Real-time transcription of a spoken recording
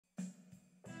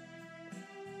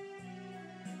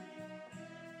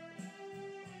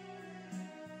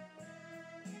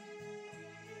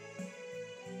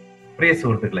പ്രിയ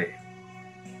സുഹൃത്തുക്കളെ,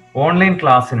 ഓൺലൈൻ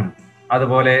ക്ലാസ്സിനും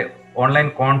അതുപോലെ online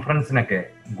കോൺഫറൻസിനൊക്കെ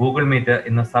Google meet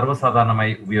ഇന്ന്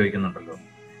സർവ്വസാധാരണമായി ഉപയോഗിക്കുന്നുണ്ടല്ലോ.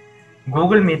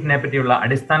 ഗൂഗിൾ മീറ്റിനെ പറ്റിയുള്ള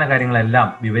അടിസ്ഥാന കാര്യങ്ങളെല്ലാം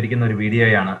വിവരിക്കുന്ന ഒരു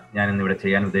വീഡിയോയാണ് ഞാൻ ഇന്നിവിടെ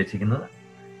ചെയ്യാൻ ഉദ്ദേശിക്കുന്നത്.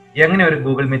 എങ്ങനെ ഒരു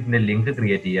ഗൂഗിൾ മീറ്റിന്റെ ലിങ്ക്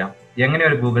ക്രിയേറ്റ് ചെയ്യാം, എങ്ങനെ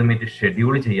ഒരു ഗൂഗിൾ മീറ്റ്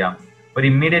ഷെഡ്യൂൾ ചെയ്യാം, ഒരു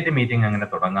ഇമ്മീഡിയറ്റ് മീറ്റിംഗ് എങ്ങനെ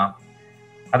തുടങ്ങാം,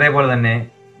 അതേപോലെ തന്നെ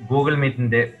ഗൂഗിൾ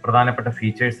മീറ്റിന്റെ പ്രധാനപ്പെട്ട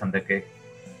ഫീച്ചേഴ്സ് എന്തൊക്കെ,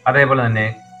 അതേപോലെ തന്നെ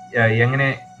എങ്ങനെ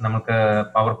നമുക്ക്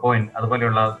പവർ പോയിന്റ്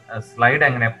അതുപോലെയുള്ള സ്ലൈഡ്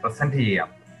എങ്ങനെ പ്രസന്റ് ചെയ്യാം,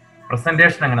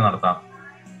 പ്രസന്റേഷൻ എങ്ങനെ നടത്താം,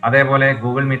 അതേപോലെ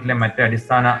ഗൂഗിൾ മീറ്റിലെ മറ്റ്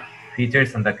അടിസ്ഥാന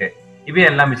ഫീച്ചേഴ്സ് എന്തൊക്കെ,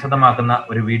 ഇവയെല്ലാം വിശദമാക്കുന്ന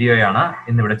ഒരു വീഡിയോയാണ്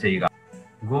ഇന്നിവിടെ ചെയ്യുക.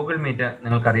 ഗൂഗിൾ മീറ്റ്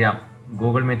നിങ്ങൾക്കറിയാം,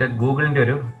 ഗൂഗിൾ മീറ്റ് ഗൂഗിളിന്റെ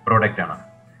ഒരു പ്രോഡക്റ്റ് ആണ്.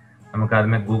 നമുക്ക്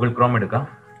ആദ്യമേ ഗൂഗിൾ ക്രോം എടുക്കാം.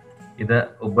 ഇത്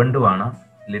ഉബുണ്ടു ആണ്,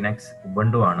 ലിനക്സ്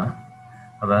ഉബുണ്ടു ആണ്.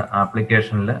 അത്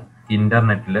ആപ്ലിക്കേഷനിൽ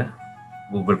ഇന്റർനെറ്റിൽ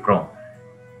ഗൂഗിൾ ക്രോം.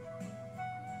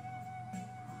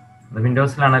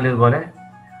 വിൻഡോസിലാണെങ്കിൽ ഇതുപോലെ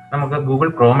നമുക്ക് ഗൂഗിൾ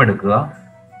ക്രോം എടുക്കുക.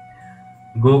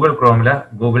 ഗൂഗിൾ ക്രോമില്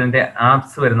ഗൂഗിളിന്റെ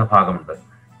ആപ്സ് വരുന്ന ഭാഗമുണ്ട്,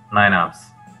 9 ആപ്സ്.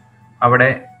 അവിടെ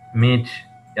മീറ്റ്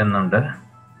എന്നുണ്ട്.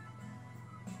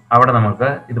 അവിടെ നമുക്ക്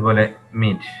ഇതുപോലെ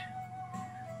മീറ്റ്.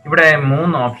 ഇവിടെ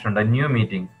 3 ഓപ്ഷൻ ഉണ്ട്. ന്യൂ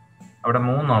മീറ്റിംഗ്, അവിടെ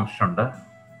 3 ഓപ്ഷൻ ഉണ്ട്.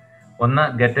 ഒന്ന്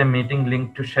get A meeting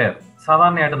link to share.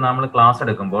 സാധാരണയായിട്ട് നമ്മൾ ക്ലാസ്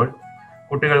എടുക്കുമ്പോൾ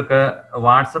കുട്ടികൾക്ക്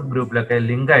വാട്സപ്പ് ഗ്രൂപ്പിലൊക്കെ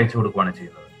ലിങ്ക് അയച്ചു കൊടുക്കുകയാണ്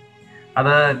ചെയ്യുന്നത്.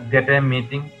 അത് get A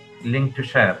meeting link to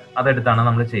share അതെടുത്താണ്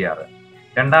നമ്മൾ ചെയ്യാറ്.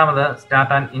 രണ്ടാമത്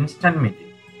start and instant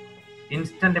meeting.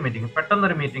 Instant meeting,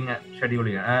 പെട്ടെന്നൊരു മീറ്റിംഗ് ഷെഡ്യൂൾ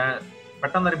ചെയ്യണം,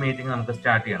 പെട്ടെന്നൊരു മീറ്റിംഗ് നമുക്ക്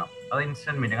സ്റ്റാർട്ട് ചെയ്യണം. അത്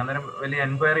ഇൻസ്റ്റന്റ് മീറ്റിംഗ്. അന്നേരം വലിയ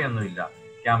എൻക്വയറി ഒന്നുമില്ല,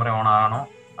 ക്യാമറ ഓൺ ആണോ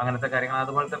അങ്ങനത്തെ കാര്യങ്ങൾ,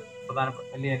 അതുപോലത്തെ പ്രധാനപ്പെട്ട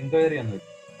വലിയ എൻക്വയറി ഒന്നുമില്ല.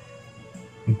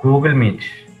 Google meet.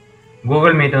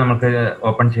 ഗൂഗിൾ മീറ്റ് നമുക്ക്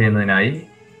ഓപ്പൺ ചെയ്യുന്നതിനായി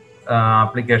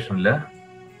ആപ്ലിക്കേഷനിൽ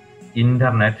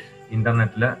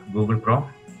ഇന്റർനെറ്റിൽ ഗൂഗിൾ ക്രോം.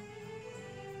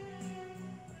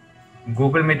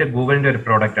 ഗൂഗിൾ മീറ്റ് ഗൂഗിളിന്റെ ഒരു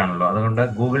പ്രോഡക്റ്റ് ആണല്ലോ, അതുകൊണ്ട്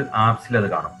ഗൂഗിൾ ആപ്സിൽ അത്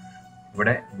കാണും.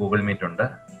 ഇവിടെ ഗൂഗിൾ മീറ്റ് ഉണ്ട്.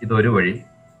 ഇതൊരു വഴി.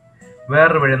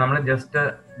 വേറൊരു വഴി, നമ്മൾ ജസ്റ്റ്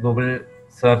ഗൂഗിൾ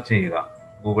സെർച്ച് ചെയ്യുക,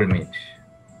 ഗൂഗിൾ മീറ്റ്.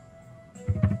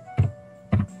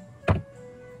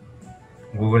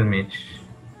 ഗൂഗിൾ മീറ്റ്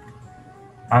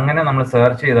അങ്ങനെ നമ്മൾ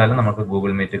സെർച്ച് ചെയ്താലും നമുക്ക്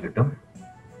ഗൂഗിൾ മീറ്റ് കിട്ടും.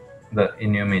 ഇത്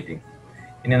ന്യൂ മീറ്റിംഗ്.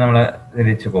 ഇനി നമ്മൾ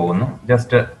തിരിച്ചു പോകുന്നു.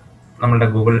 ജസ്റ്റ് നമ്മളുടെ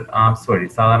ഗൂഗിൾ ആപ്സ് വഴി,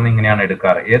 സാധാരണ ഇങ്ങനെയാണ്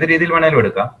എടുക്കാറ്, ഏത് രീതിയിൽ വേണേലും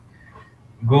എടുക്കാം.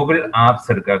 ഗൂഗിൾ ആപ്സ്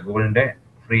എടുക്കുക. ഗൂഗിളിന്റെ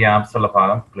ഫ്രീ ആപ്സ് ഉള്ള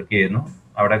ഭാഗം ക്ലിക്ക് ചെയ്യുന്നു.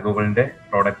 അവിടെ ഗൂഗിളിന്റെ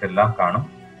പ്രോഡക്റ്റ് എല്ലാം കാണും.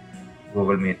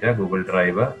 Google meet, Google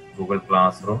drive, Google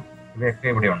class room, ഇവയൊക്കെ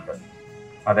ഇവിടെ ഉണ്ട്.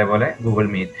 അതേപോലെ ഗൂഗിൾ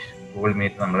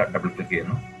മീറ്റ് നമ്മൾ ഡബിൾ ക്ലിക്ക്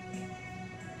ചെയ്യുന്നു.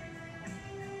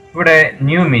 ഇവിടെ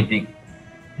ന്യൂ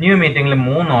മീറ്റിംഗിൽ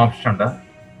 3 ഓപ്ഷൻ ഉണ്ട്.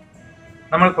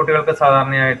 നമ്മൾ കുട്ടികൾക്ക്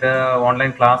സാധാരണയായിട്ട്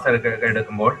ഓൺലൈൻ ക്ലാസ്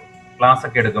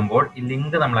ഒക്കെ എടുക്കുമ്പോൾ ഈ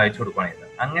ലിങ്ക് നമ്മൾ അയച്ചു കൊടുക്കുകയാണ്.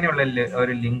 അങ്ങനെയുള്ള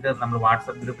ഒരു ലിങ്ക് നമ്മൾ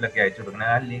വാട്സപ്പ് ഗ്രൂപ്പിലൊക്കെ അയച്ചു കൊടുക്കണം.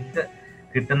 ആ ലിങ്ക്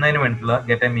കിട്ടുന്നതിന് വേണ്ടിയിട്ടുള്ള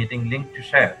get A meeting link to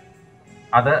share,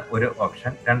 അത് ഒരു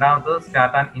ഓപ്ഷൻ. രണ്ടാമത്തത്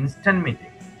സ്റ്റാർട്ട് ആൻഡ് ഇൻസ്റ്റന്റ്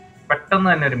മീറ്റിംഗ്. പെട്ടെന്ന്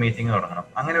തന്നെ ഒരു മീറ്റിംഗ് തുടങ്ങണം.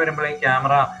 അങ്ങനെ വരുമ്പോൾ ഈ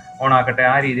ക്യാമറ ഓൺ ആക്കട്ടെ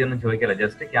ആ രീതിയൊന്നും ചോദിക്കില്ല,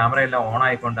 ജസ്റ്റ് ക്യാമറ എല്ലാം ഓൺ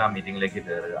ആയിക്കൊണ്ട് ആ മീറ്റിംഗിലേക്ക്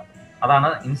കയറുക.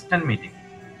 അതാണ് ഇൻസ്റ്റന്റ് മീറ്റിംഗ്.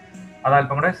 അത്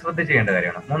അല്പം കൂടെ ശ്രദ്ധിച്ച് ചെയ്യേണ്ട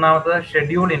കാര്യമാണ്. മൂന്നാമത്തത്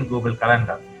ഷെഡ്യൂൾ ഇൻ ഗൂഗിൾ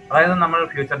കലണ്ടർ. അതായത് നമ്മൾ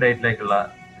ഫ്യൂച്ചർ ഡേറ്റിലേക്കുള്ള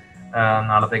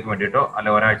നാളത്തേക്ക് വേണ്ടിയിട്ടോ അല്ല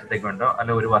ഒരാഴ്ചത്തേക്ക് വേണ്ടോ അല്ല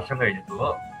ഒരു വർഷം കഴിഞ്ഞിട്ടുള്ളോ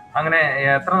അങ്ങനെ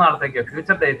എത്ര നാളത്തേക്കോ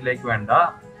ഫ്യൂച്ചർ ഡേറ്റിലേക്ക് വേണ്ട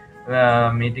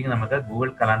മീറ്റിംഗ് നമുക്ക് ഗൂഗിൾ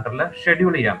കലണ്ടറിൽ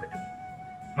ഷെഡ്യൂൾ ചെയ്യാൻ പറ്റും,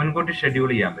 മുൻകൂട്ടി ഷെഡ്യൂൾ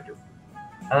ചെയ്യാൻ പറ്റും.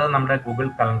 അത് നമ്മുടെ ഗൂഗിൾ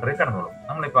കലണ്ടറിൽ കിടന്നോളും.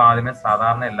 നമ്മളിപ്പോൾ ആദ്യമേ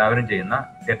സാധാരണ എല്ലാവരും ചെയ്യുന്ന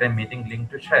get A meeting link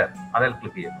to share അതിൽ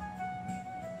ക്ലിക്ക് ചെയ്യുന്നു.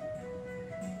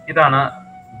 ഇതാണ്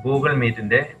ഗൂഗിൾ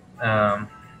മീറ്റിന്റെ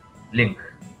ലിങ്ക്.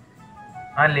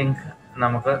 ആ ലിങ്ക്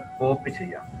നമുക്ക് കോപ്പി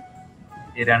ചെയ്യാം.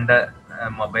 ഈ 2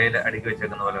 മൊബൈൽ അടുക്കി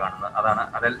വെച്ചേക്കുന്ന പോലെ കാണുന്നത് അതാണ്.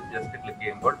 അതിൽ ജസ്റ്റ് ക്ലിക്ക്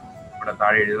ചെയ്യുമ്പോൾ ഇവിടെ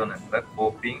താഴെ എഴുതുന്നുണ്ട്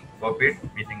കോപ്പീഡ്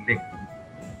മീറ്റിംഗ് ലിങ്ക്.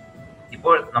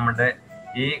 ഇപ്പോൾ നമ്മുടെ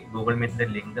ഈ ഗൂഗിൾ മീറ്റിന്റെ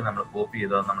ലിങ്ക് നമ്മൾ കോപ്പി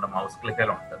ചെയ്തത് നമ്മുടെ മൗസ്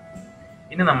ക്ലിക്കിലുണ്ട്.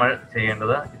 ഇനി നമ്മൾ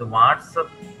ചെയ്യേണ്ടത് ഇത്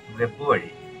വാട്സപ്പ് വെബ്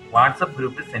വഴി വാട്സപ്പ്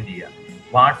ഗ്രൂപ്പിൽ സെൻഡ് ചെയ്യുക.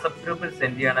 വാട്സപ്പ് ഗ്രൂപ്പിൽ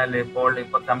സെൻഡ് ചെയ്യണമെങ്കിൽ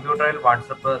ഇപ്പോൾ കമ്പ്യൂട്ടറിൽ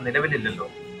വാട്സപ്പ് നിലവിലില്ലല്ലോ,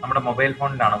 നമ്മുടെ മൊബൈൽ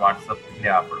ഫോണിലാണ്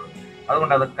വാട്സപ്പിന്റെ ആപ്പ് ഉള്ളത്.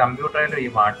 അതുകൊണ്ട് അത് കമ്പ്യൂട്ടറിൽ ഈ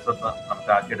വാട്സപ്പ്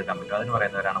നമുക്ക് ആക്കിയെടുക്കാൻ പറ്റും. അതിന്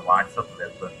പറയുന്നവരാണ് വാട്സപ്പ്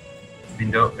വെബ്.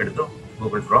 വിൻഡോ എടുത്തു,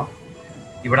 ഗൂഗിൾ ക്രോം.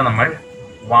 ഇവിടെ നമ്മൾ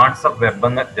വാട്സപ്പ് വെബ്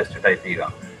എന്ന് ജസ്റ്റ് ടൈപ്പ് ചെയ്യുക.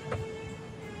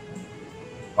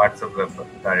 WhatsApp web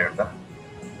താഴെയുണ്ട്.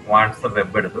 വാട്സപ്പ്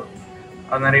വെബ് എടുത്തു.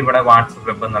 അന്നേരം ഇവിടെ വാട്സപ്പ്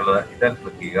വെബ് എന്നുള്ളത് ഇതിൽ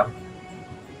ക്ലിക്ക് ചെയ്യുക.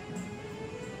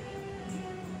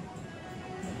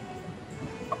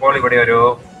 അപ്പോൾ ഇവിടെ ഒരു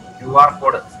QR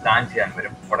കോഡ് സ്കാൻ ചെയ്യാൻ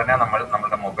വരും. ഉടനെ നമ്മൾ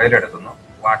നമ്മുടെ മൊബൈൽ എടുക്കുന്നു.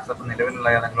 വാട്സപ്പ് നിലവിലുള്ള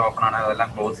ഏതെങ്കിലും ഓപ്പൺ ആണ്, അതെല്ലാം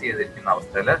ക്ലോസ് ചെയ്തിരിക്കുന്ന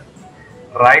അവസ്ഥയിൽ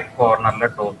റൈറ്റ് കോർണറിലെ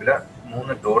ടോപ്പിൽ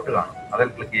 3 ഡോട്ട് കാണും. അതിൽ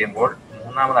ക്ലിക്ക് ചെയ്യുമ്പോൾ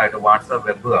മൂന്നാമതായിട്ട് വാട്സപ്പ്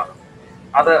വെബ് കാണും.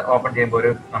 അത് ഓപ്പൺ ചെയ്യുമ്പോൾ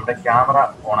നമ്മുടെ ക്യാമറ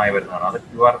ഓൺ ആയി വരുന്നതാണ്. അത്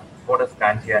QR കോഡ്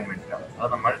സ്കാൻ ചെയ്യാൻ വേണ്ടിയിട്ടാണ്. അത്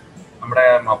നമ്മൾ നമ്മുടെ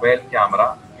മൊബൈൽ ക്യാമറ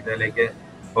ഇതിലേക്ക്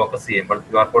ഫോക്കസ് ചെയ്യുമ്പോൾ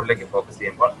QR കോഡിലേക്ക് ഫോക്കസ്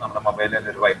ചെയ്യുമ്പോൾ നമ്മുടെ മൊബൈലിൽ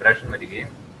ഒരു വൈബ്രേഷൻ വരികയും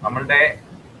നമ്മളുടെ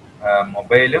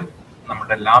മൊബൈലും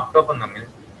നമ്മുടെ ലാപ്ടോപ്പും തമ്മിൽ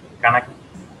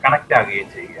കണക്റ്റ് ആകുകയും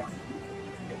ചെയ്യുക.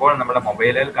 ഇപ്പോൾ നമ്മുടെ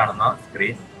മൊബൈലിൽ കാണുന്ന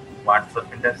സ്ക്രീൻ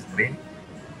വാട്സപ്പിന്റെ സ്ക്രീൻ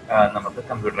നമുക്ക്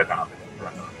കമ്പ്യൂട്ടറിൽ കാണാൻ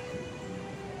പറ്റും.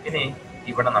 ഇനി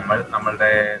ഇവിടെ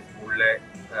നമ്മളുടെ സ്കൂളിലെ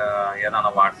ഏതാണ്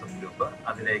വാട്സപ്പ് ഗ്രൂപ്പ്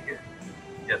അതിലേക്ക്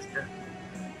ജസ്റ്റ്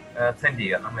സെൻഡ്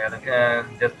ചെയ്യുക. നമ്മൾ ഏതൊക്കെ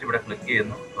ജസ്റ്റ് ഇവിടെ ക്ലിക്ക്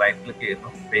ചെയ്യുന്നു, റൈറ്റ് ക്ലിക്ക് ചെയ്യുന്നു,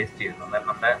 പേസ്റ്റ് ചെയ്യുന്നു. അന്നേരം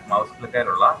നമ്മുടെ മൗസ്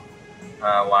ക്ലിക്കാലുള്ള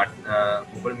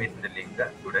ഗൂഗിൾ മീറ്റിന്റെ ലിങ്ക്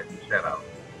ഇവിടെ ഷെയർ ആവും.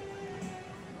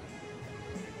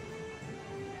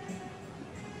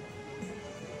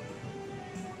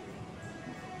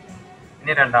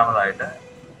 ഇനി രണ്ടാമതായിട്ട്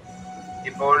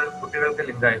ഇപ്പോൾ കുട്ടികൾക്ക്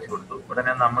ലിങ്ക് അയച്ചു കൊടുത്തു.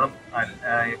 ഉടനെ നമ്മളും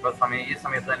ഇപ്പൊ ഈ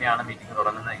സമയത്ത് തന്നെയാണ് മീറ്റിംഗ്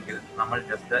തുടങ്ങുന്നതെങ്കിൽ നമ്മൾ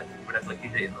ജസ്റ്റ് ഇവിടെ ക്ലിക്ക്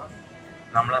ചെയ്യുന്നു,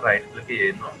 നമ്മൾ റൈറ്റ് ക്ലിക്ക്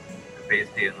ചെയ്യുന്നു,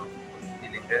 പേസ്റ്റ് ചെയ്യുന്നു. ഈ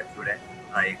ലിങ്ക് ഇവിടെ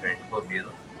ആയി കഴിഞ്ഞ് കോപ്പി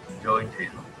ചെയ്തു ജോയിൻ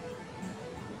ചെയ്യുന്നു.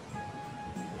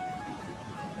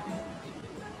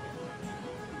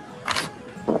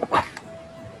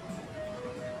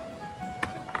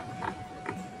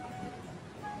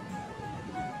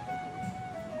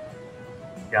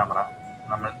 ക്യാമറ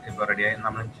നമ്മൾ ഇപ്പോൾ റെഡിയായി,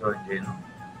 നമ്മൾ ജോയിൻ ചെയ്യുന്നു.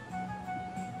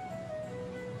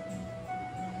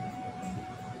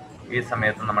 ഈ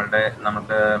സമയത്ത്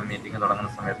നമുക്ക് മീറ്റിംഗ്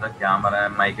തുടങ്ങുന്ന സമയത്ത് ക്യാമറ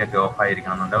മൈക്കൊക്കെ ഓഫ്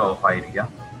ആയിരിക്കണമെന്നുണ്ട്, ഓഫ് ആയിരിക്കാം.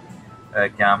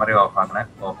 Camera off ആക്കണേ,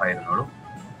 of ആയിരുന്നുള്ളൂ.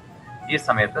 ഈ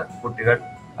സമയത്ത് കുട്ടികൾ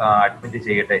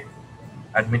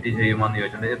അഡ്മിറ്റ് ചെയ്യുമോ എന്ന്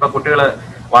ചോദിച്ചിട്ടുണ്ട്. ഇപ്പൊ കുട്ടികൾ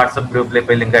വാട്സപ്പ് ഗ്രൂപ്പിൽ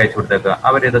ഇപ്പൊ ലിങ്ക് അയച്ചു കൊടുത്തേക്കുക,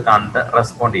 അവരിത് കണ്ട്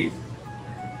റെസ്പോണ്ട് ചെയ്യും.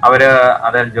 അതിൽ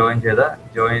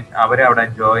അവരെ അവിടെ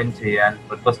ജോയിൻ ചെയ്യാൻ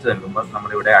റിക്വസ്റ്റ് നൽകുമ്പോൾ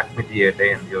നമ്മളിവിടെ അഡ്മിറ്റ് ചെയ്യട്ടെ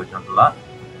എന്ന് ചോദിച്ചുകൊണ്ടുള്ള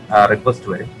റിക്വസ്റ്റ്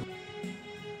വരും.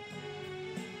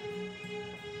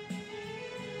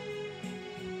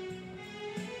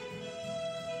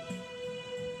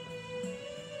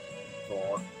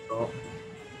 ഓട്ടോ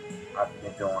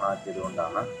അഡ്മിറ്റ് ഓൺ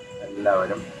ആക്കിയതുകൊണ്ടാണ്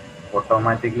എല്ലാവരും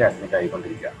ഓട്ടോമാറ്റിക്കലി അഡ്മിറ്റ്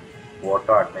ആയിക്കൊണ്ടിരിക്കുക.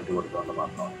 ഓട്ടോ അഡ്മിറ്റ് കൊടുത്തുകൊണ്ട്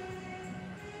മാത്രമാണ്.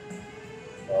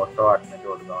 Auto admit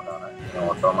കൊടുത്തുകൊണ്ടാണ്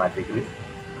automatically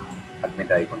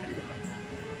admit ആയിക്കൊണ്ടിരിക്കുന്നത്.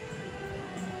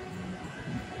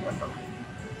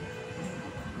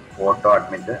 Auto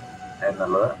admit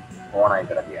എന്നുള്ളത് ഓൺ ആയി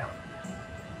കിടക്കുകയാണ്.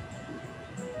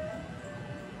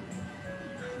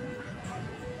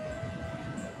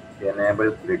 എനേബിൾ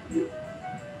ഗ്രിഡ്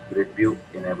വ്യൂ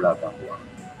എനേബിൾ ആക്കാൻ പോവാണ്.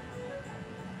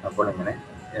 അപ്പോൾ ഇങ്ങനെ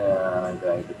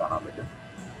ഇതായിട്ട് കാണാൻ പറ്റും.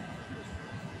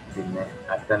 പിന്നെ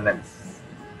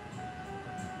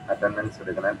അറ്റൻഡൻസ്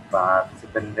എടുക്കുന്ന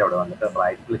പാർട്ടിസിപ്പന്റിന്റെ അവിടെ വന്നിട്ട്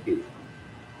റൈറ്റ് ക്ലിക്ക്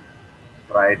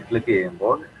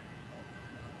ചെയ്യുമ്പോൾ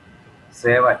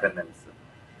സേവ് അറ്റൻഡൻസ്.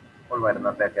 ഇപ്പോൾ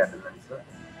വരുന്നതൊക്കെ അറ്റൻഡൻസ്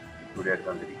ഇവിടെ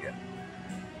എടുത്തുകൊണ്ടിരിക്കുക.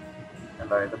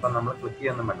 എന്താ ഇതിപ്പം നമ്മൾ ക്ലിക്ക്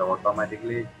ചെയ്യുന്നും വേണ്ട,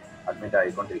 automatically admit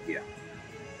ആയിക്കൊണ്ടിരിക്കുക.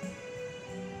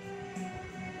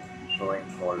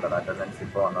 Showing folder attendance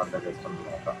ഇപ്പോൾ വന്നവരുടെ ജസ്റ്റ് ഒന്ന്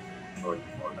നോക്കാം.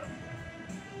 ഷോയിങ് ഫോൾഡർ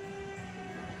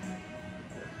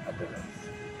അറ്റൻഡൻസ്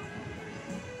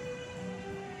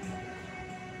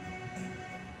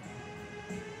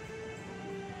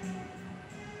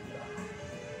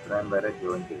വരെ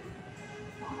ജോയിൻ ചെയ്തു.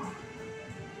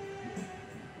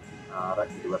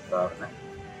 6:26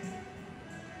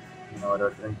 ഇങ്ങനെ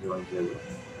ഓരോരുത്തരും ജോയിൻ ചെയ്ത്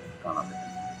കാണാൻ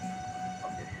പറ്റും.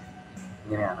 ഓക്കെ,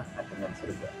 ഇങ്ങനെയാണ് അറ്റൻഡൻസ്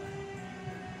എടുക്കുക.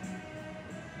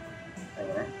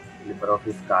 അങ്ങനെ ലിബർ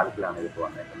ഓഫീസ് കാൽക്കിലാണ് ഇതിപ്പോൾ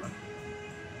വന്നേക്കുന്നത്.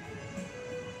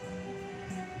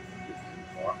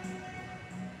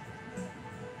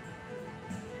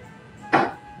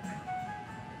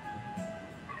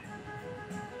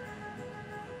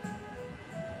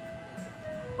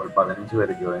 ഇപ്പോൾ 15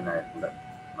 പേര് ജോയിൻ ആയിട്ടുണ്ട്.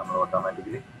 നമ്മൾ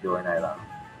ഓട്ടോമാറ്റിക്കലി ജോയിൻ ആയതാണ്.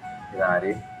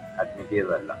 ഇതാരെയും അഡ്മിറ്റ്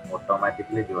ചെയ്തതല്ല,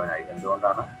 ഓട്ടോമാറ്റിക്കലി ജോയിൻ ആയി.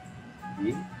 എന്തുകൊണ്ടാണ് ഈ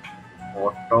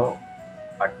ഓട്ടോ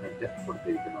അഡ്മിറ്റ്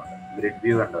കൊടുത്തിരിക്കുന്നത്? ഗ്രിഡ്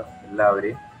വ്യൂ കണ്ടോ,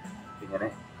 എല്ലാവരെയും ഇങ്ങനെ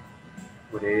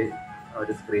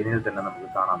ഒരു സ്ക്രീനിൽ തന്നെ നമുക്ക്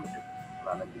കാണാൻ പറ്റും.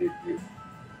 അതാണ് ഗ്രിഡ് വ്യൂ.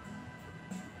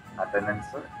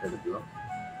 അറ്റൻഡൻസ് എടുക്കുക,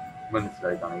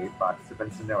 മനസ്സിലായി കാണും. ഈ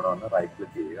പാർട്ടിസിപ്പൻസിൻ്റെ അവിടെ വന്ന് റൈറ്റ്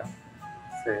ക്ലിക്ക് ചെയ്യുക,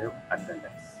 സേവ്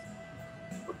അറ്റൻഡൻസ്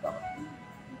കൊടുത്താൽ മതി.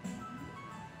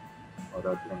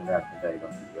 ഓരോരുത്തരും ഇങ്ങനെ അഡ്മിറ്റ്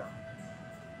ആയിക്കൊണ്ടിരിക്കുക.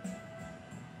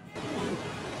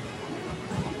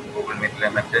 ഗൂഗിൾ മീറ്റിലെ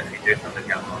മറ്റ് ഡീറ്റെയിൽസ്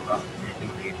എന്തൊക്കെയാണെന്ന് നോക്കാം.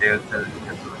 മീറ്റിംഗ് ഡീറ്റെയിൽസ്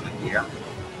ക്ലിക്ക് ചെയ്യാം.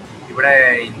 ഇവിടെ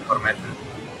ഇൻഫർമേഷൻ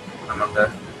നമുക്ക്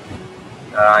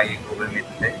ഈ ഗൂഗിൾ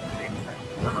മീറ്റിൻ്റെ ലിങ്ക്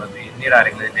നമ്മൾ പിന്നീട്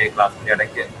ആരെങ്കിലും ഇതിൻ്റെ ക്ലാസ്സിൻ്റെ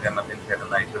ഇടയ്ക്ക് എമർജൻസി ആയിട്ട്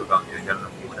അയച്ചു കൊടുക്കാമെന്ന് ചോദിച്ചാൽ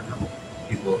നമുക്ക് ഇവിടെ നിന്ന്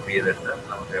ഈ കോപ്പി ചെയ്തെടുത്ത്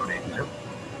നമുക്ക് എവിടെയെങ്കിലും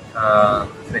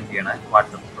സെൻഡ് ചെയ്യണം.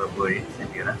 വാട്സപ്പ് വഴി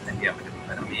സെൻഡ് ചെയ്യാൻ പറ്റും.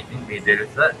 അന്നേരം മീറ്റിംഗ്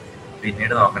ഡീറ്റെയിൽസ്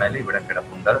പിന്നീട് നോക്കണമെങ്കിൽ ഇവിടെ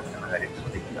കിടപ്പുണ്ട് എന്ന കാര്യം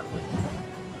ശ്രദ്ധിക്കുക.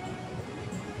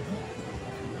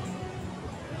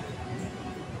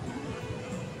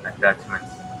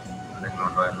 അറ്റാച്ച്മെന്റ്സ് എന്തെങ്കിലും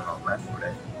ഉണ്ടോ എന്ന് നോക്കാൻ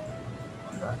ഇവിടെ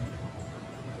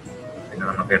പിന്നെ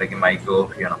നമുക്ക് ഇടയ്ക്ക് മൈക്ക്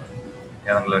ഓഫ് ചെയ്യണം.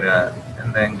 ഏതെങ്കിലും ഒരു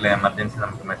എന്തെങ്കിലും എമർജൻസി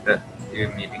നമുക്ക് മറ്റ് ഈ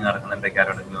മീറ്റിംഗ് നടക്കുന്നുണ്ടെങ്കിൽ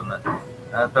ആരോടെങ്കിലും ഒന്ന്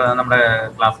നമ്മുടെ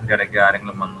ക്ലാസ്സിന്റെ ഇടയ്ക്ക്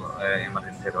ആരെങ്കിലും വന്നു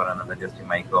എമർജൻസി ആയിട്ട് പറയുന്നുണ്ട്, ജസ്റ്റ്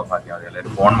മൈക്ക് ഓഫ് ആക്കിയാൽ മതി.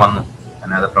 അല്ലെങ്കിൽ ഫോൺ വന്നു,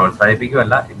 അങ്ങനെ അത്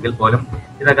പ്രോത്സാഹിപ്പിക്കുകയല്ല, എങ്കിൽ പോലും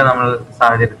ഇതൊക്കെ നമ്മൾ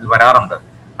സാഹചര്യത്തിൽ വരാറുണ്ട്.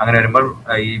 അങ്ങനെ വരുമ്പോൾ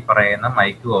ഈ പറയുന്ന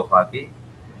മൈക്ക് ഓഫാക്കി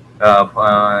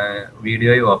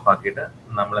വീഡിയോയും ഓഫാക്കിയിട്ട്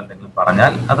നമ്മൾ എന്തെങ്കിലും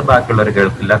പറഞ്ഞാൽ അത് ബാക്കിയുള്ളവർ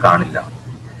കേൾക്കില്ല, കാണില്ല.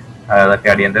 അതൊക്കെ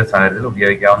അടിയന്തര സാഹചര്യത്തിൽ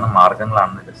ഉപയോഗിക്കാവുന്ന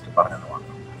മാർഗങ്ങളാണെന്ന് ജസ്റ്റ് പറഞ്ഞത്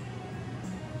മാത്രം.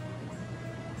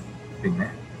 പിന്നെ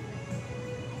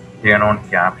turn on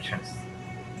captions.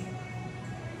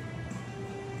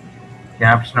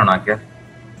 Caption on ആക്കിയാൽ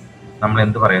നമ്മൾ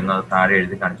എന്ത് പറയുന്നു അത് താഴെ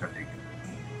എഴുതി കാണിച്ചുകൊണ്ടിരിക്കും.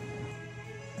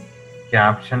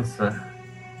 ക്യാപ്ഷൻസ്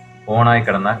ഓണായി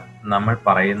കിടന്നാൽ നമ്മൾ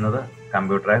പറയുന്നത്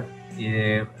കമ്പ്യൂട്ടറിൽ ഈ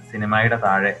സിനിമയുടെ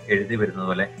താഴെ എഴുതി വരുന്നത്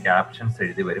പോലെ ക്യാപ്ഷൻസ്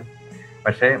എഴുതി വരും.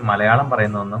 പക്ഷേ മലയാളം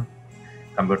പറയുന്നതൊന്നും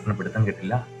കമ്പ്യൂട്ടറിന് പിടുത്തം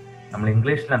കിട്ടില്ല. നമ്മൾ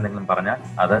ഇംഗ്ലീഷിൽ എന്തെങ്കിലും പറഞ്ഞാൽ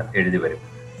അത് എഴുതി വരും.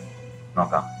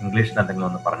 നോക്കാം, ഇംഗ്ലീഷിൽ എന്തെങ്കിലും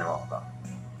ഒന്ന് പറഞ്ഞു നോക്കാം.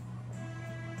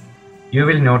 You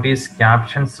will notice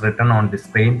captions written on the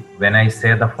screen when I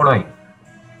say the following.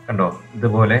 കണ്ടോ,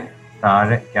 ഇതുപോലെ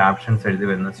താഴെ ക്യാപ്ഷൻസ് എഴുതി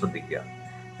വരുന്നത് ശ്രദ്ധിക്കുക.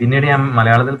 പിന്നീട് ഞാൻ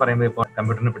മലയാളത്തിൽ പറയുമ്പോൾ ഇപ്പോൾ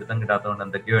കമ്പ്യൂട്ടറിന് പിടുത്തം കിട്ടാത്തതുകൊണ്ട്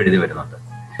എന്തൊക്കെയോ എഴുതി വരുന്നുണ്ട്.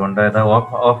 അതുകൊണ്ട് അത്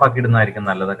ഓഫാക്കി ഇടുന്നതായിരിക്കും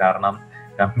നല്ലത്. കാരണം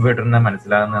കമ്പ്യൂട്ടറിന്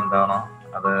മനസ്സിലാകുന്ന എന്താണോ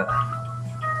അത്.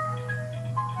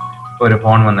 ഒരു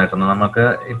ഫോൺ വന്നിട്ടുണ്ട്, നമുക്ക്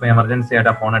ഇപ്പൊ എമർജൻസി ആയിട്ട്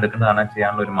ആ ഫോൺ എടുക്കുന്നതാണ്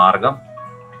ചെയ്യാനുള്ള ഒരു മാർഗം.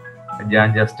 ഞാൻ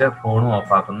ജസ്റ്റ് ഫോണും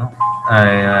ഓഫാക്കുന്നു,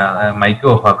 മൈക്കും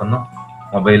ഓഫാക്കുന്നു,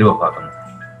 മൊബൈലും ഓഫാക്കുന്നു.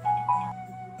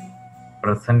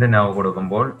 പ്രസന്റ് നൗ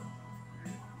കൊടുക്കുമ്പോൾ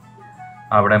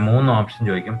അവിടെ 3 ഓപ്ഷൻ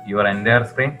ചോദിക്കും. Your entire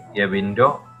screen, A window,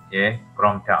 A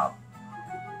Chrome tab.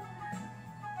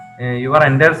 Your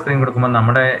entire screen കൊടുക്കുമ്പോൾ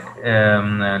നമ്മുടെ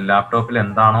ലാപ്ടോപ്പിൽ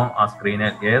എന്താണോ ആ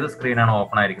സ്ക്രീനിൽ, ഏത് സ്ക്രീനാണോ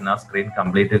ഓപ്പൺ ആയിരിക്കുന്നത് ആ സ്ക്രീൻ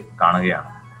കംപ്ലീറ്റ്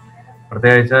കാണുകയാണ്.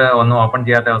 പ്രത്യേകിച്ച് ഒന്നും ഓപ്പൺ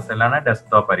ചെയ്യാത്ത അവസ്ഥയിലാണ്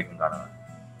ഡെസ്ക്ടോപ്പ് ആയിരിക്കും കാണുന്നത്.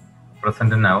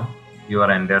 Present now your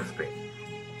entire screen.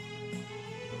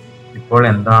 ഇപ്പോൾ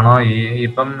എന്താണോ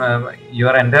ഇപ്പം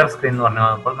യുവർ എൻ്റയർ സ്ക്രീൻ എന്ന്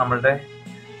പറഞ്ഞപ്പോൾ നമ്മളുടെ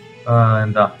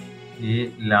ഈ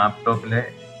ലാപ്ടോപ്പിലെ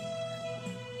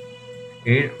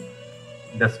ഈ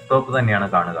ഡെസ്ക്ടോപ്പ് തന്നെയാണ്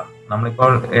കാണുക.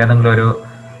 നമ്മളിപ്പോൾ ഏതെങ്കിലും ഒരു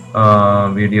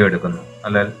വീഡിയോ എടുക്കുന്നു,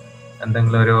 അല്ലെങ്കിൽ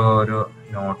എന്തെങ്കിലും ഒരു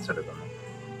നോട്ട്സ് എടുക്കുന്നു,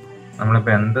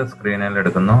 നമ്മളിപ്പോൾ എന്ത് സ്ക്രീനിൽ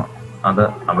എടുക്കുന്നു അത്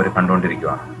അവർ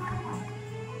കണ്ടുകൊണ്ടിരിക്കുകയാണ്.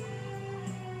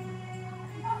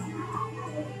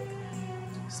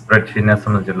 സ്പ്രെഡ്ഷീറ്റിനെ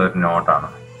സംബന്ധിച്ചുള്ള ഒരു നോട്ടാണ്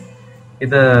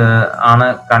ഇത് ആണ്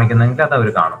കാണിക്കുന്നതെങ്കിൽ അത് അവർ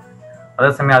കാണും.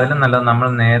 അതേസമയം അതിലും നല്ലത് നമ്മൾ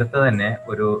നേരത്തെ തന്നെ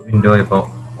ഒരു വിൻഡോ ഇപ്പോൾ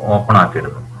ഓപ്പൺ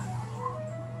ആക്കിയിടുന്നു.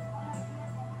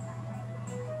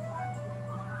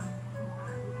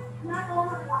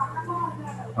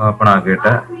 ഓപ്പൺ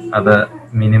ആക്കിയിട്ട് അത്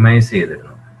മിനിമൈസ്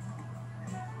ചെയ്തിരുന്നു.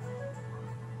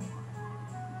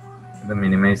 ഇത്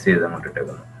മിനിമൈസ് ചെയ്ത് അങ്ങോട്ട്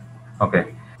ഇട്ടേക്കുന്നു. ഓക്കെ,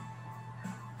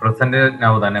 പ്രസന്റ്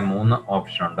നൗ തന്നെ 3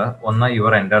 ഓപ്ഷൻ ഉണ്ട്. ഒന്ന്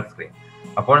യുവർ എൻ്റയർ സ്ക്രീൻ.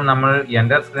 അപ്പോൾ നമ്മൾ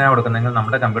എൻ്റയർ സ്ക്രീനാണ് കൊടുക്കുന്നതെങ്കിൽ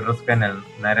നമ്മുടെ കമ്പ്യൂട്ടർ സ്ക്രീനിൽ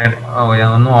നേരെ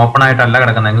ഒന്നും ഓപ്പൺ ആയിട്ടല്ല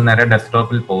കിടക്കുന്നതെങ്കിൽ നേരെ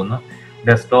ഡെസ്ക്ടോപ്പിൽ പോകുന്നു.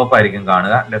 ഡെസ്ക്ടോപ്പ് ആയിരിക്കും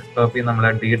കാണുക. ഡെസ്ക്ടോപ്പിൽ നമ്മൾ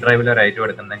ഡി ഡ്രൈവിൽ ഒരു ഐറ്റം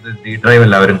എടുക്കുന്നെങ്കിൽ ഡി ഡ്രൈവ്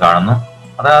എല്ലാവരും കാണുന്നു.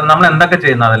 അത് നമ്മൾ എന്തൊക്കെ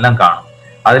ചെയ്യുന്നു അതെല്ലാം കാണും.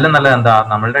 അതിലും നല്ലത് എന്താ,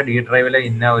 നമ്മളുടെ ഡി ഡ്രൈവിലെ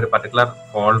ഇന്ന ഒരു പർട്ടിക്കുലർ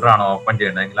ഫോൾഡർ ആണ് ഓപ്പൺ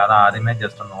ചെയ്യണമെങ്കിൽ അത് ആദ്യമേ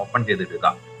ജസ്റ്റ് ഒന്ന് ഓപ്പൺ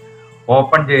ചെയ്തിടുക.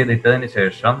 ഓപ്പൺ ചെയ്തിട്ടതിന്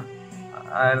ശേഷം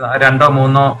 2 or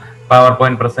 3 പവർ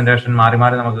പോയിന്റ് പ്രസന്റേഷൻ മാറി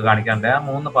മാറി നമുക്ക് കാണിക്കാണ്ട് ആ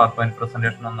 3 പവർ പോയിന്റ്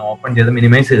പ്രസന്റേഷൻ ഒന്ന് ഓപ്പൺ ചെയ്ത്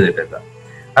മിനിമൈസ് ചെയ്തിട്ടേക്കുക.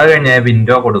 അത് കഴിഞ്ഞ്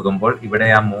വിൻഡോ കൊടുക്കുമ്പോൾ ഇവിടെ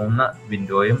ആ 3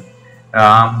 വിൻഡോയും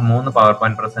 3 പവർ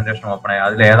പോയിന്റ് പ്രസന്റേഷൻ ഓപ്പൺ ആയി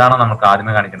അതിൽ ഏതാണോ നമുക്ക്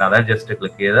ആദ്യമേ കാണിക്കേണ്ടത് അതായത് ജസ്റ്റ്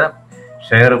ക്ലിക്ക് ചെയ്ത്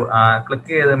ഷെയർ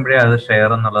ക്ലിക്ക് ചെയ്തുമ്പോഴേ അത് ഷെയർ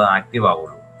എന്നുള്ളത് ആക്റ്റീവ്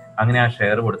ആവുള്ളൂ. അങ്ങനെ ആ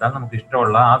ഷെയർ കൊടുത്താൽ നമുക്ക്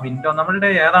ഇഷ്ടമുള്ള ആ വിൻഡോ നമ്മളുടെ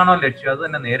ഏതാണോ ലക്ഷ്യം അത്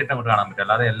തന്നെ നേരിട്ട് അങ്ങോട്ട് കാണാൻ പറ്റില്ല.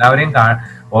 അല്ലാതെ എല്ലാവരെയും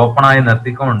ഓപ്പൺ ആയി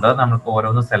നിർത്തിക്കൊണ്ട് നമുക്ക്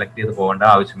ഓരോന്നും സെലക്ട് ചെയ്ത് പോകേണ്ട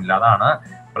ആവശ്യമില്ല. അതാണ്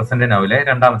പ്രസന്റ് നൗവിലെ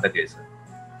 2ാമത്തെ കേസ്.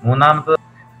 3ാമത്തെ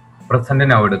പ്രസന്റ്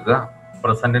നൗ എടുക്കുക.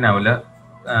 Present നൗവില്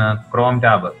Chrome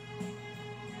tab.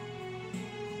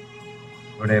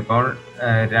 ഇവിടെ ഇപ്പോൾ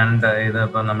 2 ഇത്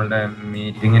ഇപ്പോൾ നമ്മളുടെ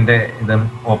മീറ്റിങ്ങിന്റെ ഇത്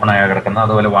ഓപ്പൺ ആയി കിടക്കുന്നത്.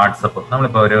 അതുപോലെ വാട്സപ്പ്.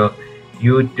 നമ്മളിപ്പോൾ ഒരു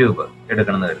യൂട്യൂബ്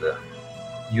എടുക്കണമെന്ന് കരുതുക.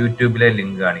 യൂട്യൂബിലെ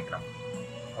ലിങ്ക് കാണിക്കണം.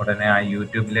 ഉടനെ ആ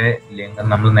യൂട്യൂബിലെ ലിങ്ക്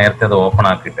നമ്മൾ നേരത്തെ അത് ഓപ്പൺ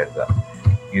ആക്കിയിട്ടെടുക്കുക.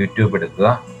 യൂട്യൂബ് എടുക്കുക.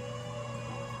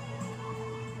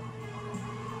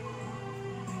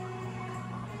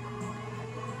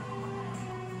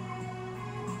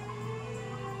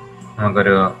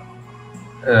 നമുക്കൊരു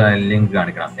ലിങ്ക്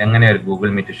കാണിക്കണം. എങ്ങനെ ഒരു ഗൂഗിൾ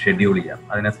മീറ്റ് ഷെഡ്യൂൾ ചെയ്യാം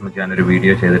അതിനെ സംബന്ധിച്ച് ഞാനൊരു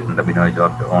വീഡിയോ ചെയ്തിട്ടുണ്ട് ബിനോയ്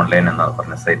ജോർജ് ഓൺലൈൻ എന്ന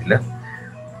പറഞ്ഞ സൈറ്റിൽ.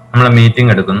 നമ്മൾ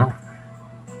മീറ്റിംഗ് എടുക്കുന്നു.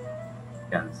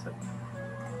 ക്യാൻസൽ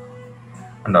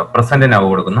ഉണ്ടോ. പ്രസന്റ് നൗ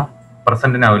കൊടുക്കുന്നു.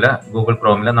 പ്രസന്റ് നൗവില് ഗൂഗിൾ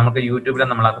ക്രോമില് നമുക്ക് യൂട്യൂബിൽ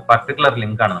നമ്മൾ പർട്ടിക്കുലർ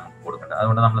ലിങ്ക് ആണ് നമുക്ക് കൊടുക്കേണ്ടത്.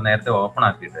 അതുകൊണ്ട് നമ്മൾ നേരത്തെ ഓപ്പൺ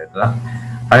ആക്കിയിട്ട് വെക്കുക.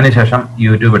 അതിനുശേഷം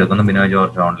യൂട്യൂബ് എടുക്കുന്നു. Binoy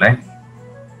George online.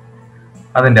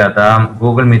 അതിൻ്റെ അകത്ത്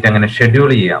ഗൂഗിൾ മീറ്റ് എങ്ങനെ ഷെഡ്യൂൾ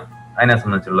ചെയ്യാം അതിനെ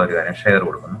സംബന്ധിച്ചുള്ള ഒരു കാര്യം ഷെയർ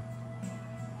കൊടുക്കുന്നു.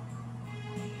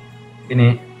 ഇനി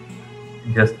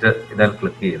ജസ്റ്റ് ഇതിൽ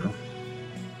ക്ലിക്ക് ചെയ്യുന്നു.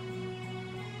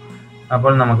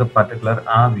 അപ്പോൾ നമുക്ക് പർട്ടിക്കുലർ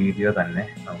ആ വീഡിയോ തന്നെ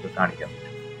നമുക്ക് കാണിക്കാൻ പറ്റും.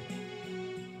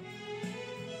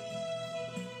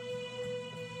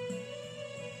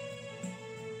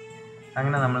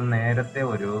 അങ്ങനെ നമ്മൾ നേരത്തെ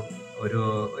ഒരു ഒരു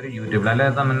ഒരു യൂട്യൂബിൽ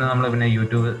അല്ലാതെ തന്നെ നമ്മൾ പിന്നെ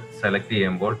യൂട്യൂബ് സെലക്ട്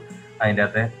ചെയ്യുമ്പോൾ അതിൻ്റെ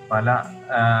അകത്തെ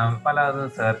പല അത്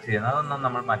സെർച്ച് ചെയ്യുന്നത് അതൊന്നും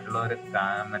നമ്മൾ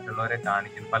മറ്റുള്ളവരെ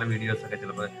കാണിക്കും. പല വീഡിയോസൊക്കെ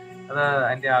ചിലപ്പോൾ അത്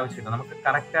അതിൻ്റെ ആവശ്യമില്ല. നമുക്ക്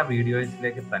കറക്റ്റ് ആ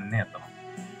വീഡിയോസിലേക്ക് തന്നെ എത്തണം.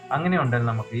 അങ്ങനെ ഉണ്ടെങ്കിൽ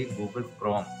നമുക്ക് ഈ ഗൂഗിൾ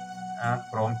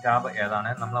ക്രോം ടാബ് ഏതാണ്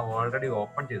നമ്മൾ ഓൾറെഡി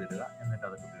ഓപ്പൺ ചെയ്തിടുക. എന്നിട്ട്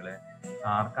അത് കുട്ടികളെ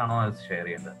ആർക്കാണോ അത് ഷെയർ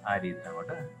ചെയ്യേണ്ടത് ആ രീതിയിൽ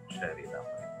അങ്ങോട്ട് ഷെയർ ചെയ്താൽ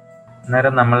മതി.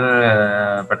 അന്നേരം നമ്മൾ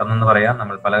പെട്ടെന്ന് പറയാം,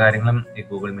 നമ്മൾ പല കാര്യങ്ങളും ഈ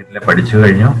ഗൂഗിൾ മീറ്റിൽ പഠിച്ചു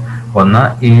കഴിഞ്ഞു. ഒന്ന്,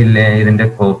 ഇതിന്റെ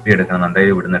കോപ്പി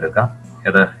എടുക്കണമെന്നുണ്ടെങ്കിൽ ഇവിടുന്ന് എടുക്കാം.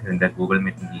 ഇതിന്റെ ഗൂഗിൾ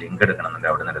മീറ്റിന്റെ ലിങ്ക്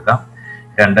എടുക്കണമെന്നുണ്ടെങ്കിൽ അവിടെ നിന്ന് എടുക്കാം.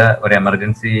 2, ഒരു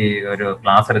എമർജൻസി ഒരു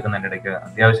ക്ലാസ് എടുക്കുന്നതിൻ്റെ ഇടയ്ക്ക്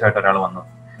അത്യാവശ്യമായിട്ട് ഒരാൾ വന്നു,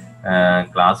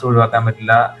 ക്ലാസ് ഒഴിവാക്കാൻ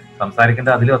പറ്റില്ല,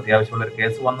 സംസാരിക്കേണ്ട അതിലും അത്യാവശ്യമുള്ള ഒരു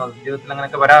കേസ് വന്ന ജീവിതത്തിൽ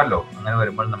അങ്ങനെയൊക്കെ വരാമല്ലോ. അങ്ങനെ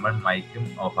വരുമ്പോൾ നമ്മൾ മൈക്കും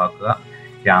ഓഫാക്കുക,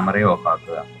 ക്യാമറയും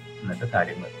ഓഫാക്കുക. എന്നിട്ട്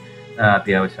കാര്യങ്ങൾ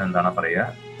അത്യാവശ്യം എന്താണ് പറയുക,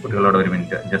 കുട്ടികളോട് 1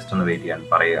 മിനിറ്റ് ജസ്റ്റ് ഒന്ന് വെയിറ്റ് ചെയ്യാൻ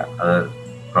പറയുക. അത്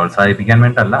പ്രോത്സാഹിപ്പിക്കാൻ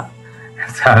വേണ്ടല്ല,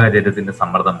 സാഹചര്യത്തിന്റെ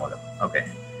സമ്മർദ്ദം മൂലം. ഓക്കെ,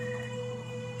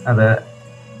 അത്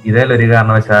ഇതിലൊരു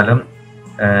കാരണവശാലും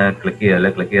ക്ലിക്ക്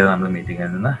ചെയ്താൽ നമ്മൾ മീറ്റിംഗിൽ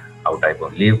നിന്ന് ഔട്ടായി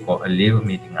പോകും. ലീവ്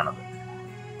മീറ്റിംഗ് ആണത്.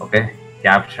 ഓക്കെ,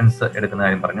 ക്യാപ്ഷൻസ് എടുക്കുന്ന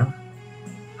കാര്യം പറഞ്ഞു.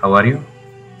 How are you?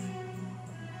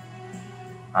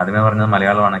 ആദ്യമേ പറഞ്ഞത്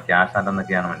മലയാളമാണ്, ക്യാഷ്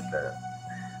ആൻഡെന്നൊക്കെയാണ് മനസ്സിലായത്.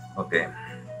 Okay,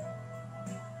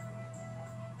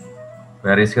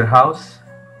 where is your house?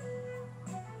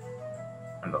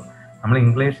 ഉണ്ടോ? നമ്മൾ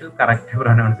ഇംഗ്ലീഷിൽ കറക്റ്റ്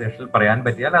പ്രൊനൗൺസിയേഷനിൽ പറയാൻ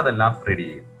പറ്റിയാൽ അതെല്ലാം റീഡ്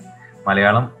ചെയ്യും.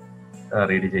 മലയാളം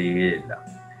റീഡ് ചെയ്യുകയില്ല.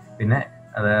 പിന്നെ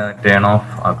അത് ടേൺ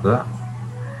ഓഫ് ആക്കുക.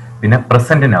 പിന്നെ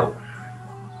പ്രസന്റ്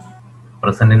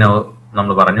നൗ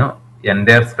നമ്മൾ പറഞ്ഞു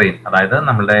എൻ്റയർ സ്ക്രീൻ, അതായത്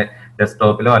നമ്മുടെ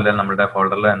ഡെസ്ക്ടോപ്പിലോ അല്ലെങ്കിൽ നമ്മുടെ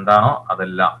ഫോൾഡറിലോ എന്താണോ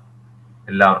അതെല്ലാം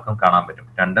എല്ലാവർക്കും കാണാൻ പറ്റും.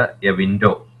 2, എ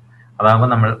വിൻഡോ, അതാകുമ്പോൾ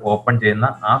നമ്മൾ ഓപ്പൺ ചെയ്യുന്ന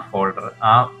ആ ഫോൾഡർ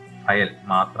ആ ഫയൽ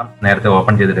മാത്രം നേരത്തെ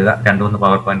ഓപ്പൺ ചെയ്തിടുക. 2, 3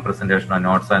 പവർ പോയിന്റ് പ്രസന്റേഷനോ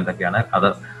നോട്ട്സോ എന്തൊക്കെയാണ് അത്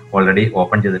ഓൾറെഡി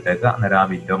ഓപ്പൺ ചെയ്തിട്ടേക്കുക. അന്നേരം ആ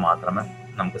വിൻഡോ മാത്രമേ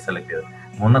നമുക്ക് സെലക്ട് ചെയ്ത്.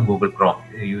 3, ഗൂഗിൾ ക്രോം,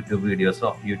 യൂട്യൂബ് വീഡിയോസോ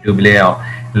യൂട്യൂബിലെയോ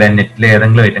അല്ലെങ്കിൽ നെറ്റിലെ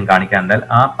ഏതെങ്കിലും ഐറ്റം കാണിക്കാനുണ്ടാൽ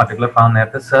ആ പർട്ടിക്കുലർ ഭാഗം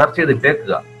നേരത്തെ സെർച്ച്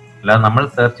ചെയ്തിട്ടേക്കുക. അല്ലാതെ നമ്മൾ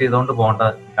സെർച്ച് ചെയ്തുകൊണ്ട്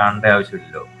കാണേണ്ട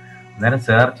ആവശ്യമില്ലല്ലോ. അന്നേരം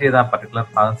സെർച്ച് ചെയ്ത് ആ പർട്ടിക്കുലർ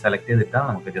ഭാഗം സെലക്ട് ചെയ്തിട്ടാൽ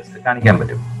നമുക്ക് ജസ്റ്റ് കാണിക്കാൻ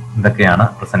പറ്റും. ഇതൊക്കെയാണ്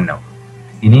പ്രസന്റ് നൗ.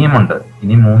 ഇനിയുമുണ്ട്,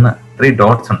 ഇനി 3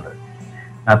 ഡോട്ട്സ് ഉണ്ട്.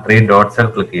 ആ 3 ഡോട്ട്സിൽ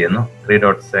ക്ലിക്ക് ചെയ്യുന്നു. 3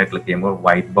 ഡോട്ട്സിൽ ക്ലിക്ക് ചെയ്യുമ്പോൾ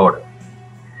വൈറ്റ് ബോർഡ്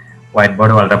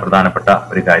വളരെ പ്രധാനപ്പെട്ട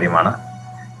ഒരു കാര്യമാണ്.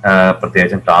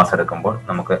 പ്രത്യേകിച്ചും ക്ലാസ് എടുക്കുമ്പോൾ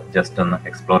നമുക്ക് ജസ്റ്റ് ഒന്ന്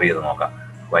എക്സ്പ്ലോർ ചെയ്ത് നോക്കാം.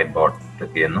 വൈറ്റ് ബോർഡ്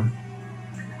ക്ലിക്ക് ചെയ്യുന്നു.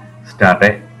 Start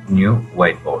A new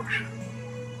white board.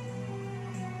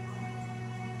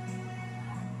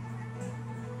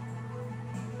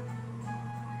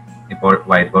 ഇപ്പോൾ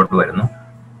വൈറ്റ് ബോർഡ് വരുന്നു.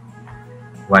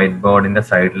 വൈറ്റ് ബോർഡിന്റെ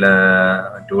സൈഡിൽ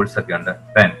ടൂൾസ് ഒക്കെ ഉണ്ട്.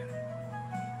 പെൻ.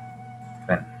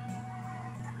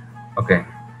 ഓക്കെ,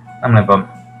 നമ്മളിപ്പം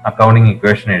അക്കൗണ്ടിങ്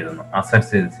ഇക്വേഷൻ എഴുതുന്നു.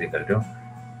 Assets is equal to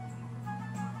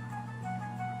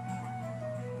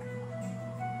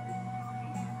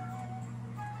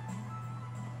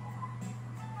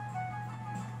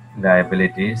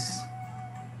liabilities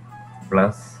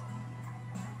plus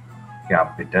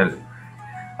capital.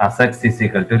 Assets is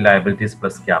equal to liabilities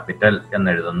plus capital എന്ന്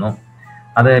എഴുതുന്നു.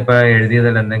 അത് ഇപ്പോൾ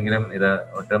എഴുതിയതിൽ എന്തെങ്കിലും ഇത്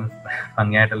ഒട്ടും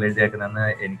ഭംഗിയായിട്ടുള്ള എഴുതിയേക്കുന്നതെന്ന്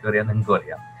എനിക്കും അറിയാം, നിങ്ങൾക്കും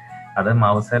അറിയാം. അത്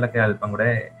മൗസയിലൊക്കെ അല്പം കൂടെ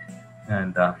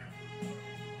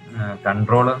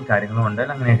കൺട്രോളും കാര്യങ്ങളും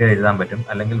ഉണ്ടെങ്കിൽ അങ്ങനെയൊക്കെ എഴുതാൻ പറ്റും.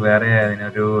 അല്ലെങ്കിൽ വേറെ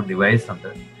അതിനൊരു ഡിവൈസ്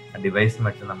ഉണ്ട്. ആ ഡിവൈസ്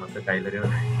വെച്ച് നമുക്ക് കയ്യിലൊരു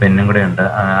പെന്നും കൂടെ ഉണ്ട്.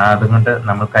 അതുകൊണ്ട്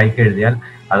നമ്മൾ കൈക്ക് എഴുതിയാൽ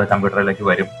അത് കമ്പ്യൂട്ടറിലേക്ക്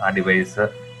വരും. ആ ഡിവൈസ്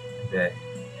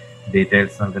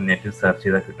ഡീറ്റെയിൽസ് നമുക്ക് നെറ്റിൽ സെർച്ച്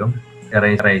ചെയ്താൽ കിട്ടും.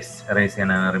 എറേസ്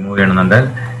ചെയ്യാൻ റിമൂവ് ചെയ്യണമെന്നുണ്ടെങ്കിൽ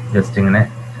ജസ്റ്റ് ഇങ്ങനെ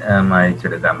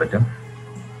മായ്ച്ചെടുക്കാൻ പറ്റും.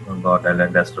 ബോർഡിൽ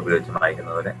ഡസ്റ്റർ ഉപയോഗിച്ച് മായ്ക്കുന്ന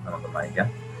പോലെ നമുക്ക് മായ്ക്കാം.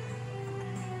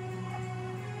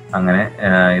 അങ്ങനെ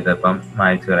ഇതിപ്പം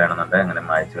മായ്ച്ചു കളയണമെന്നുണ്ടെങ്കിൽ അങ്ങനെ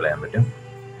മായ്ച്ചു കളയാൻ പറ്റും.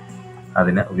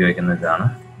 അതിന് ഉപയോഗിക്കുന്ന ഇതാണ്.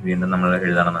 വീണ്ടും നമ്മൾ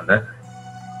എഴുതണമെന്നുണ്ട്.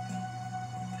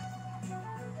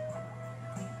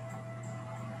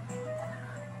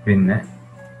 പിന്നെ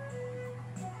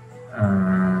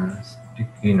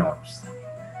സ്റ്റിക്കി നോട്ട്സ്,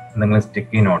 എന്തെങ്കിലും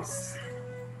സ്റ്റിക്കി നോട്ട്സ്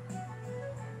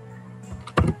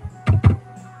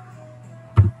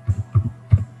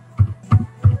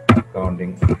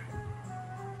അക്കൗണ്ടിങ്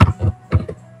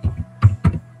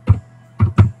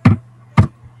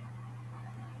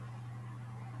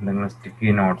എന്തെങ്കിലും സ്റ്റിക്കി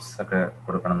നോട്ട്സ് ഒക്കെ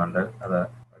കൊടുക്കണമെന്നുണ്ട്. അത്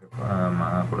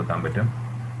കൊടുക്കാൻ പറ്റും.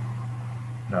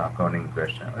 അക്കൗണ്ടിങ്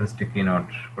ഇക്വേഷൻ ഒരു സ്റ്റിക്കി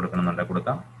നോട്ട് കൊടുക്കണമെന്നുണ്ടെങ്കിൽ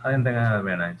കൊടുക്കാം. അതെന്തെങ്കിലും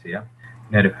വേണമെങ്കിൽ ചെയ്യാം.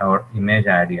 പിന്നെ ഒരു ഇമേജ്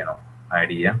ആഡ്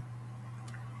ചെയ്യാം.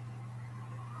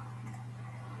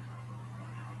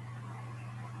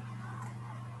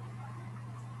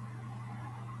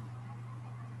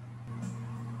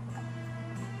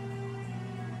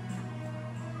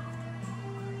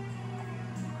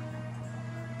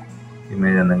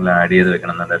 ഇമേജ് എന്തെങ്കിലും ആഡ് ചെയ്ത്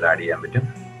വെക്കണമെന്നുണ്ടെങ്കിൽ ആഡ് ചെയ്യാൻ പറ്റും.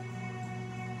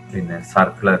 പിന്നെ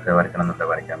സർക്കിളൊക്കെ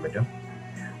വരയ്ക്കണമെന്നുണ്ടെങ്കിൽ വരയ്ക്കാൻ പറ്റും.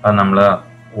 അത് നമ്മൾ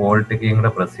വോൾട്ട് കീയും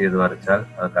കൂടെ പ്രസ് ചെയ്ത് വരച്ചാൽ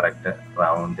അത് കറക്റ്റ്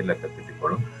റൗണ്ടിലൊക്കെ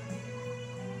കിട്ടിക്കോളും.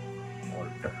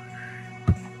 വോൾട്ട്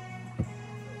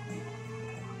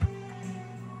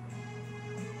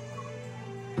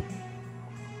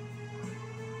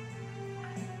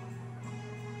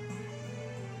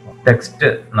ടെക്സ്റ്റ്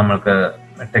നമ്മൾക്ക്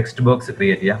ടെക്സ്റ്റ് ബോക്സ്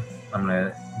ക്രിയേറ്റ് ചെയ്യാം. നമ്മൾ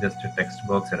ജസ്റ്റ് ടെക്സ്റ്റ്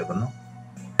ബോക്സ് എടുക്കുന്നു.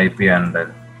 ടൈപ്പ് ചെയ്യാനുണ്ട്.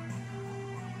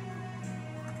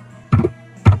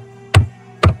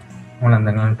 നമ്മൾ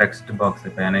എന്തെങ്കിലും ടെക്സ്റ്റ് ബോക്സ്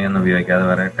പേനയൊന്നും ഉപയോഗിക്കാതെ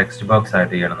വേറെ ടെക്സ്റ്റ് ബോക്സ്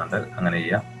ആയിട്ട് ചെയ്യണമെന്നുണ്ട് അങ്ങനെ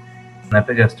ചെയ്യാം.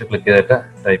 എന്നിട്ട് ജസ്റ്റ് ക്ലിക്ക് ചെയ്തിട്ട്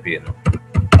ടൈപ്പ് ചെയ്യുന്നു.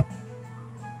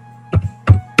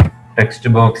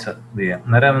 ടെക്സ്റ്റ് ബോക്സ് ഇത് ചെയ്യാം.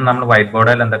 അന്നേരം നമ്മൾ വൈറ്റ്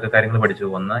ബോർഡിൽ എന്തൊക്കെ കാര്യങ്ങൾ പഠിച്ചു?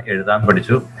 1 എഴുതാൻ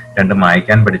പഠിച്ചു, 2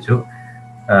 മായ്ക്കാൻ പഠിച്ചു,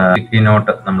 സ്റ്റിക്കി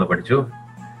നോട്ട് നമ്മൾ പഠിച്ചു,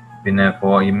 പിന്നെ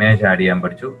ഇമേജ് ആഡ് ചെയ്യാൻ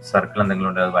പഠിച്ചു, സർക്കിൾ എന്തെങ്കിലും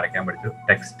ഉണ്ട് അത് വരയ്ക്കാൻ പഠിച്ചു,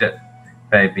 ടെക്സ്റ്റ്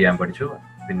ടൈപ്പ് ചെയ്യാൻ പഠിച്ചു.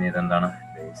 പിന്നെ ഇതെന്താണ്?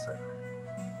 ലേസർ.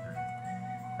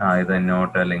 ഇത്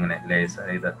നോട്ട് അല്ല ഇങ്ങനെ ലേസർ.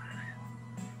 ഇത്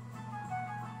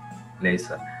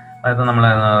ലേസർ. അതായത് നമ്മൾ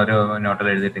ഒരു നോട്ടിൽ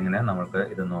എഴുതിയിട്ട് ഇങ്ങനെ നമുക്ക്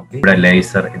ഇത് നോക്കി ഇവിടെ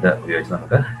ലേസർ ഇത് ഉപയോഗിച്ച്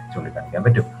നമുക്ക് ചൂണ്ടിക്കാണിക്കാൻ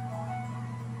പറ്റും.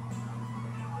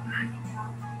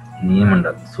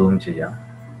 ഇനിയുമുണ്ട്. സൂം ചെയ്യാം.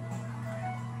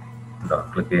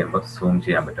 ക്ലിക്ക് ചെയ്യുമ്പോൾ സൂം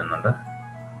ചെയ്യാൻ പറ്റുന്നുണ്ട്.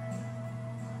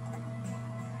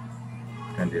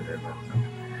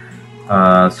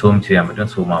 സൂം ചെയ്യാൻ പറ്റും.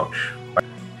 സൂം ഔട്ട്,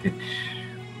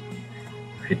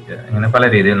 ഫിറ്റ്, ഇങ്ങനെ പല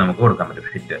രീതിയിൽ നമുക്ക് കൊടുക്കാൻ പറ്റും.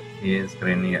 ഫിറ്റ് ഈ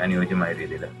സ്ക്രീനിന് അനുയോജ്യമായ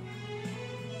രീതിയിൽ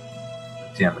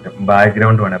ചെയ്യാൻ പറ്റും.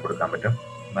 ബാക്ക്ഗ്രൗണ്ട് വേണേൽ കൊടുക്കാൻ പറ്റും.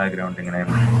 ബാക്ക്ഗ്രൗണ്ട് ഇങ്ങനെ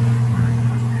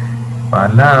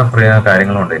പല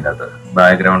കാര്യങ്ങളും ഉണ്ട് ഇതിനകത്ത്.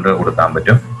 ബാക്ക്ഗ്രൗണ്ട് കൊടുക്കാൻ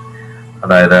പറ്റും.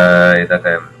 അതായത്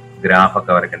ഇതൊക്കെ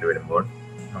ഗ്രാഫൊക്കെ വരയ്ക്കേണ്ടി വരുമ്പോൾ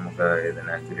നമുക്ക്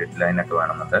ഇതിന് ഗ്രിഡ് ലൈനൊക്കെ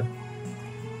വേണമെന്നുണ്ട്.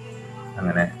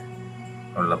 അങ്ങനെ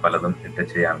ഉള്ള പലതും ഇട്ട്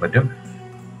ചെയ്യാൻ പറ്റും.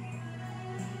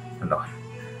 ഉണ്ടോ?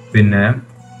 പിന്നെ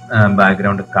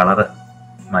ബാക്ക്ഗ്രൗണ്ട് കളറ്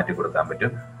മാറ്റി കൊടുക്കാൻ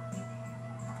പറ്റും.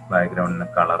 ബാക്ക്ഗ്രൗണ്ടിന്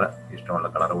കളറ് ഇഷ്ടമുള്ള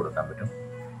കളർ കൊടുക്കാൻ പറ്റും.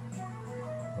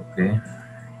 ഓക്കെ.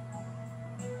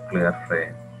 ക്ലിയർ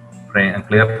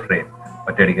ഫ്രെയിം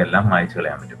ഒറ്റയടിക്കെല്ലാം മായ്ച്ചു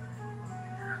കളയാൻ പറ്റും.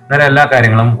 അന്നേരം എല്ലാ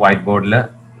കാര്യങ്ങളും വൈറ്റ് ബോർഡിൽ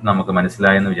നമുക്ക്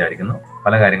മനസ്സിലായെന്ന് വിചാരിക്കുന്നു.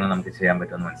 പല കാര്യങ്ങളും നമുക്ക് ചെയ്യാൻ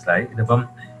പറ്റുമെന്ന് മനസ്സിലായി. ഇതിപ്പം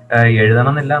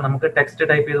എഴുതണം എന്നില്ല, നമുക്ക് ടെക്സ്റ്റ്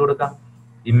ടൈപ്പ് ചെയ്ത് കൊടുക്കാം,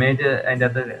 ഇമേജ് അതിൻ്റെ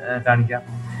അകത്ത് കാണിക്കാം,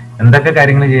 എന്തൊക്കെ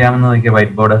കാര്യങ്ങൾ ചെയ്യാമെന്ന് നോക്കിയാൽ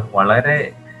വൈറ്റ് ബോർഡ് വളരെ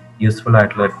യൂസ്ഫുൾ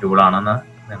ആയിട്ടുള്ള ഒരു ടൂളാണെന്ന്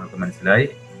നിങ്ങൾക്ക് മനസ്സിലായി.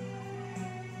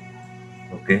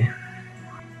 ഓക്കെ.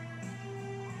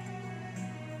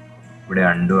 ഇവിടെ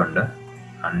അണ്ടു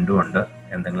ഉണ്ട്.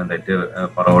 എന്തെങ്കിലും തെറ്റ്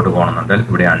പുറകോട്ട് പോകണമെന്നുണ്ടെങ്കിൽ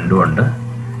ഇവിടെ അണ്ടു ഉണ്ട്,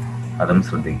 അതും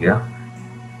ശ്രദ്ധിക്കുക.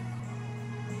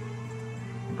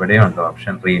 ഇവിടെയും ഉണ്ട്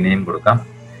ഓപ്ഷൻ റീനെയിം കൊടുക്കാം.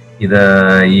 ഇത്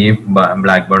ഈ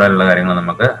ബ്ലാക്ക് ബോർഡിലുള്ള കാര്യങ്ങൾ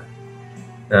നമുക്ക്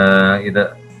ഇത്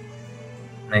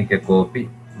എനിക്ക് കോപ്പി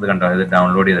ഇത് കണ്ടോ, ഇത്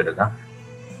ഡൗൺലോഡ് ചെയ്തെടുക്കാം.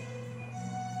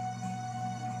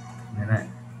 ഇങ്ങനെ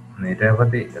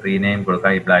നിരവധി റീനെയിം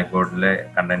കൊടുക്കാം. ഈ ബ്ലാക്ക് ബോർഡിലെ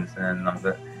കണ്ടന്റ്സ്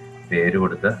നമുക്ക് പേര്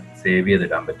കൊടുത്ത് സേവ്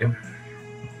ചെയ്തിടാൻ പറ്റും.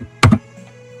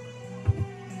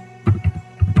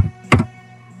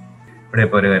 ഇവിടെ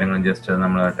ഇപ്പോൾ ഒരു കാര്യങ്ങളും ജസ്റ്റ്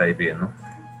നമ്മൾ ടൈപ്പ് ചെയ്യുന്നു.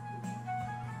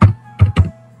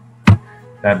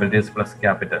 Liabilities plus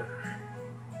capital.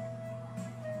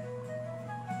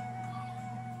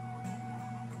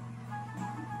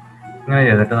 ഇങ്ങനെ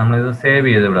ചെയ്തിട്ട് നമ്മളിത് സേവ്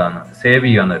ചെയ്ത് വിടാന്ന്, സേവ്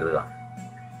ചെയ്യാന്ന് കരുതുക.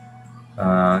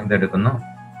 ഇതെടുക്കുന്നു,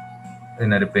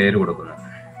 ഇതിനൊരു പേര് കൊടുക്കുന്നു,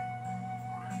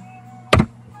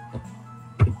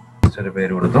 ഒരു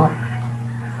പേര് കൊടുത്തു.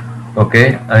 ഓക്കെ.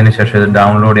 അതിനുശേഷം ഇത്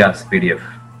ഡൗൺലോഡ് ചെയ്യാം.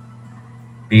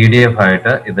 PDF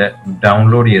ആയിട്ട് ഇത്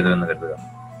ഡൗൺലോഡ് ചെയ്തു എന്ന് കരുതുക.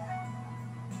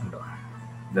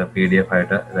 ഇത് PDF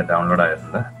ആയിട്ട് ഇത് ഡൗൺലോഡ്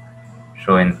ആയിട്ടുണ്ട്.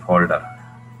 Show in folder.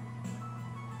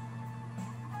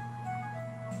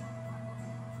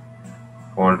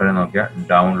 ഫോൾഡറിൽ നോക്കിയാൽ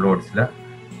ഡൗൺലോഡ്സിൽ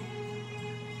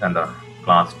എന്താ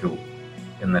ക്ലാസ് 2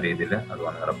 എന്ന രീതിയിൽ അത്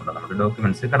വന്ന് കിടപ്പുണ്ട്. നമ്മുടെ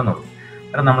ഡോക്യുമെന്റ്സ് കിടന്നുള്ളൂ.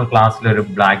 കാരണം നമ്മൾ ക്ലാസ്സിൽ ഒരു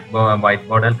വൈറ്റ്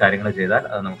ബോർഡിൽ കാര്യങ്ങൾ ചെയ്താൽ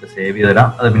അത് നമുക്ക് സേവ് ചെയ്തിടാം.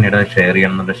 അത് പിന്നീട് ഷെയർ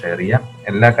ചെയ്യണമെന്നുണ്ട് ഷെയർ ചെയ്യാം.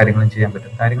 എല്ലാ കാര്യങ്ങളും ചെയ്യാൻ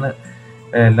പറ്റും. കാര്യങ്ങൾ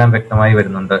എല്ലാം വ്യക്തമായി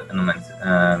വരുന്നുണ്ട് എന്ന്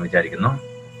വിചാരിക്കുന്നു.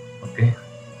 ഓക്കെ.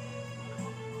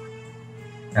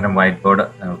 കാരണം വൈറ്റ് ബോർഡ്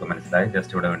നിങ്ങൾക്ക് മനസ്സിലായി.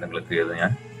 ജസ്റ്റ് ഇവിടെ വീണ്ടും ക്ലിക്ക് ചെയ്തു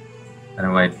ഞാൻ.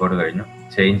 കാരണം വൈറ്റ് ബോർഡ് കഴിഞ്ഞു.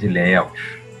 ചേഞ്ച്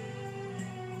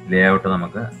ലേഔട്ട്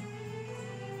നമുക്ക്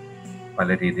പല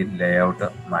രീതിയിൽ ലേഔട്ട്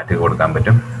മാറ്റി കൊടുക്കാൻ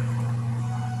പറ്റും.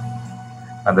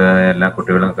 അത് എല്ലാ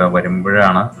കുട്ടികളൊക്കെ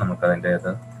വരുമ്പോഴാണ് നമുക്ക് അതിൻ്റെ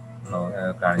ഇത്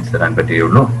കാണിച്ചു തരാൻ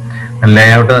പറ്റുകയുള്ളൂ.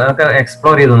 ലേഔട്ട് അതൊക്കെ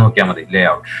എക്സ്പ്ലോർ ചെയ്ത് നോക്കിയാൽ മതി.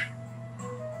 ലേഔട്ട്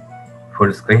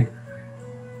ഫുൾ സ്ക്രീൻ,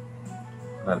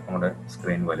 അല്പം കൂടെ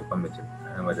സ്ക്രീൻ വലിപ്പം വെച്ച്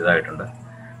വലുതായിട്ടുണ്ട്.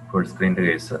 ഫുൾ സ്ക്രീൻ്റെ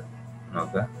കേസ്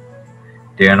നോക്കുക.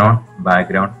 Turn on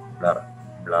background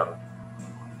blur.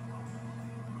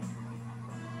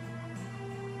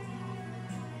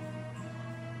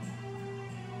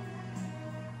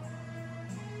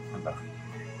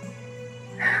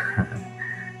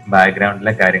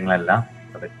 ബാക്ക്ഗ്രൗണ്ടിലെ കാര്യങ്ങളെല്ലാം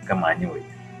അതൊക്കെ മാഞ്ഞു പോയി.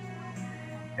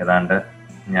 ഏതാണ്ട്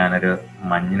ഞാനൊരു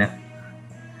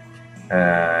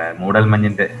മൂടൽ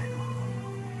മഞ്ഞിന്റെ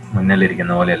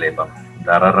മുന്നിലിരിക്കുന്ന പോലെയല്ലേ ഇപ്പം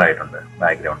ബ്ലറായിട്ടുണ്ട്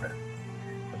ബാക്ക്ഗ്രൗണ്ട്.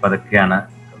 അപ്പൊ അതൊക്കെയാണ്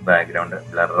ബാക്ക്ഗ്രൗണ്ട്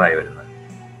ബ്ലറായി വരുന്നത്.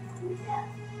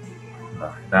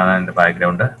 ഇതാണ് എൻ്റെ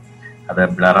ബാക്ക്ഗ്രൗണ്ട്. അത്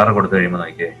ബ്ലറർ കൊടുത്തു കഴിയുമ്പോൾ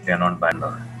നോക്കിയേ, ടേൺ ഓൺ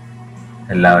ബാൻഡ്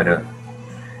എല്ലാവരും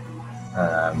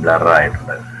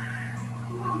ബ്ലറായിട്ടുണ്ട്.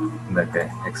 ഇതൊക്കെ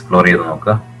എക്സ്പ്ലോർ ചെയ്ത്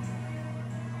നോക്കുക.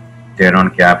 ടേൺ ഓൺ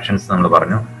ക്യാപ്ഷൻസ് നമ്മൾ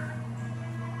പറഞ്ഞു.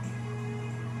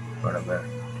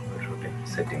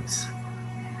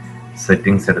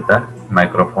 സെറ്റിംഗ്സ് എടുത്താൽ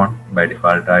മൈക്രോഫോൺ ബൈ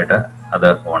ഡിഫാൾട്ടായിട്ട് അത്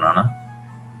ഓണാണ്.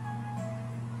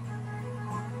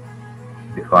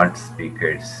 ഡിഫാൾട്ട്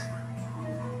സ്പീക്കേഴ്സ്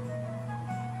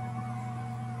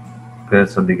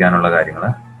ശ്രദ്ധിക്കാനുള്ള കാര്യങ്ങൾ.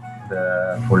 ഇത്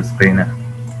ഫുൾ സ്ക്രീന്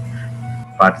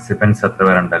പാർട്ടിസിപ്പൻസ് എത്ര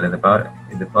പേരുണ്ടായാലും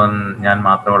ഇതിപ്പോ ഞാൻ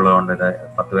മാത്രം ഉള്ളതുകൊണ്ട് ഇത്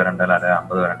 10 പേരുണ്ടായാലും അല്ലെങ്കിൽ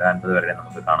 50 പേരുണ്ടായാലും 50 പേരെ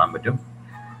നമുക്ക് കാണാൻ പറ്റും.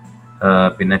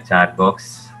 പിന്നെ ചാറ്റ്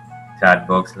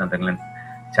ബോക്സിൽ എന്തെങ്കിലും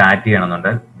ചാറ്റ്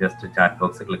ചെയ്യണമെന്നുണ്ടെങ്കിൽ ജസ്റ്റ് ചാറ്റ്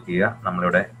ബോക്സ് ക്ലിക്ക് ചെയ്യുക,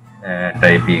 നമ്മളിവിടെ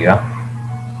ടൈപ്പ് ചെയ്യുക.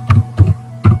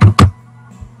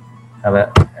 അത്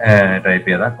ടൈപ്പ്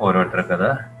ചെയ്താൽ ഓരോരുത്തർക്കും അത്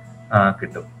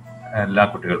കിട്ടും. എല്ലാ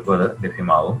കുട്ടികൾക്കും അത്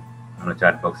ലഭ്യമാവും. നമ്മൾ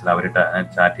ചാറ്റ് ബോക്സിൽ അവർ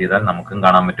ചാറ്റ് ചെയ്താൽ നമുക്കും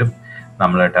കാണാൻ പറ്റും,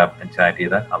 നമ്മൾ ചാറ്റ്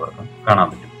ചെയ്താൽ അവർക്കും കാണാൻ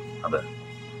പറ്റും. അത്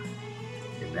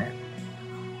പിന്നെ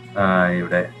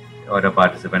ഇവിടെ ഓരോ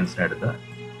പാർട്ടിസിപ്പൻസിനെ എടുത്ത്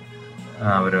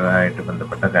അവരുമായിട്ട്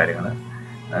ബന്ധപ്പെട്ട കാര്യങ്ങൾ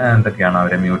എന്തൊക്കെയാണ്,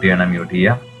 അവരെ മ്യൂട്ട്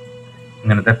ചെയ്യാം.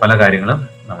 ഇങ്ങനത്തെ പല കാര്യങ്ങളും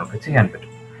നമുക്ക് ചെയ്യാൻ പറ്റും.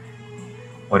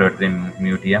 ഓരോരുത്തരെയും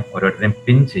മ്യൂട്ട് ചെയ്യാം, ഓരോരുത്തരെയും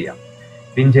പിൻ ചെയ്യാം.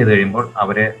 പിൻ ചെയ്ത് കഴിയുമ്പോൾ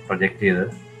അവരെ പ്രൊജക്റ്റ് ചെയ്ത്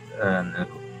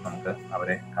നിൽക്കും. നമുക്ക്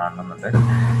അവരെ കാണണമെന്നുണ്ട്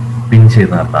പിൻ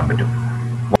ചെയ്ത് നിർത്താൻ പറ്റും.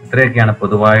 ഇത്രയൊക്കെയാണ്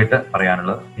പൊതുവായിട്ട്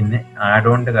പറയാനുള്ളത്. പിന്നെ ആഡ്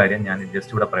ഓണിന്റെ കാര്യം ഞാൻ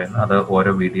ജസ്റ്റ് ഇവിടെ പറയുന്നു, അത്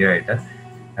ഓരോ വീഡിയോ ആയിട്ട്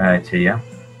ചെയ്യാം.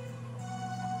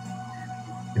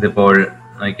 ഇതിപ്പോൾ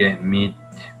നോക്കിയേ, മീറ്റ്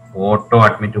ഓട്ടോ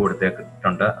അഡ്മിറ്റ്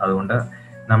കൊടുത്തിട്ടുണ്ട്. അതുകൊണ്ട്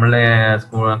നമ്മളെ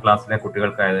ക്ലാസ്സിലെ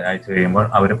കുട്ടികൾക്ക് അയച്ചു കഴിയുമ്പോൾ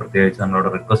അവർ പ്രത്യേകിച്ച് നമ്മളോട്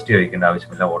റിക്വസ്റ്റ് ചോദിക്കേണ്ട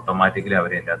ആവശ്യമില്ല. ഓട്ടോമാറ്റിക്കലി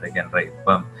അവർ എൻ്റെ അകത്തേക്ക് എൻ്റർ ചെയ്യും.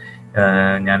 ഇപ്പം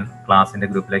ഞാൻ ക്ലാസ്സിന്റെ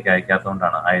ഗ്രൂപ്പിലേക്ക്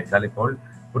അയക്കാത്തതുകൊണ്ടാണ്. അയച്ചാൽ ഇപ്പോൾ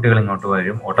കുട്ടികൾ ഇങ്ങോട്ട്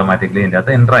വരും, ഓട്ടോമാറ്റിക്കലി എൻ്റെ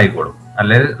അകത്ത് എൻ്റർ ആയിക്കോളും.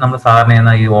 അല്ലെങ്കിൽ നമ്മൾ സാധാരണ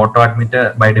ചെയ്യുന്ന ഈ ഓട്ടോ അഡ്മിറ്റ്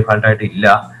ബൈ ഡിഫാൾട്ട് ആയിട്ട് ഇല്ല.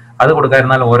 അത്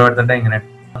കൊടുക്കാതിരുന്നാൽ ഓരോരുത്തരുടെ ഇങ്ങനെ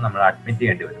നമ്മൾ അഡ്മിറ്റ്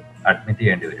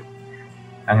ചെയ്യേണ്ടി വരും.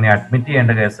 അങ്ങനെ അഡ്മിറ്റ്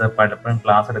ചെയ്യേണ്ട കേസ് പലപ്പോഴും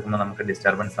ക്ലാസ് എടുക്കുമ്പോൾ നമുക്ക്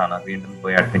ഡിസ്റ്റർബൻസ് ആണ്. വീണ്ടും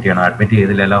പോയി അഡ്മിറ്റ് ചെയ്യണം. അഡ്മിറ്റ്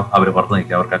ചെയ്തില്ലല്ലോ അവർ പുറത്ത്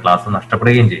നിൽക്കുക, അവർക്ക് ആ ക്ലാസ്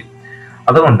നഷ്ടപ്പെടുകയും ചെയ്യും.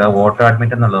 അതുകൊണ്ട് ഓട്ടോ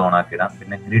അഡ്മിറ്റ് എന്നുള്ളത് ഓണാക്കിയിടാം.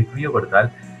 പിന്നെ ഗ്രിഡ് വ്യൂ കൊടുത്താൽ,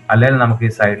 അല്ലെങ്കിൽ നമുക്ക് ഈ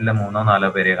സൈഡിൽ 3-4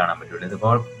 പേരെ കാണാൻ പറ്റുള്ളൂ.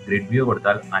 ഇതിപ്പോൾ ഗ്രിഡ് വ്യൂ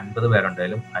കൊടുത്താൽ 50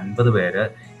 പേരുണ്ടെങ്കിലും 50 പേര്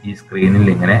ഈ സ്ക്രീനിൽ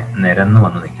ഇങ്ങനെ നിരന്ന്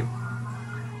വന്ന് നിൽക്കും.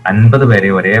 50 പേരെ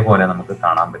ഒരേപോലെ നമുക്ക്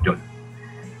കാണാൻ പറ്റും.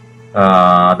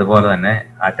 അതുപോലെ തന്നെ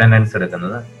അറ്റൻഡൻസ്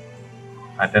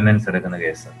എടുക്കുന്ന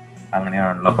കേസ്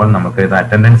അങ്ങനെയുള്ളപ്പോൾ നമുക്ക് ഇത്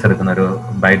അറ്റൻഡൻസ് എടുക്കുന്ന ഒരു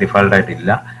ബൈ ഡിഫാൾട്ട്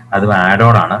ആയിട്ടില്ല. അത് ആഡ്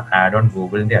ഓൺ ആണ്. ആഡ് ഓൺ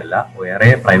ഗൂഗിളിന്റെ അല്ല, വേറെ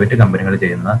പ്രൈവറ്റ് കമ്പനികൾ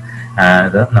ചെയ്യുന്ന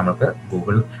ഇത് നമുക്ക്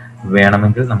ഗൂഗിൾ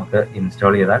വേണമെങ്കിൽ നമുക്ക്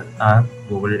ഇൻസ്റ്റാൾ ചെയ്താൽ ആ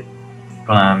ഗൂഗിൾ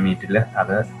മീറ്റിൽ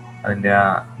അതിന്റെ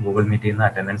ഗൂഗിൾ മീറ്റിൽ നിന്ന്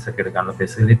അറ്റൻഡൻസ് ഒക്കെ എടുക്കാനുള്ള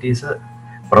ഫെസിലിറ്റീസ്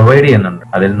പ്രൊവൈഡ് ചെയ്യുന്നുണ്ട്.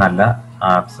 അതിൽ നല്ല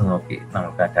ആപ്സ് നോക്കി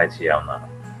നമുക്ക് അറ്റാച്ച് ചെയ്യാവുന്നതാണ്.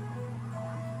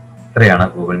 ഇത്രയാണ്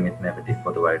ഗൂഗിൾ മീറ്റിനെ പറ്റി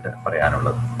പൊതുവായിട്ട്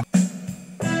പറയാനുള്ളത്.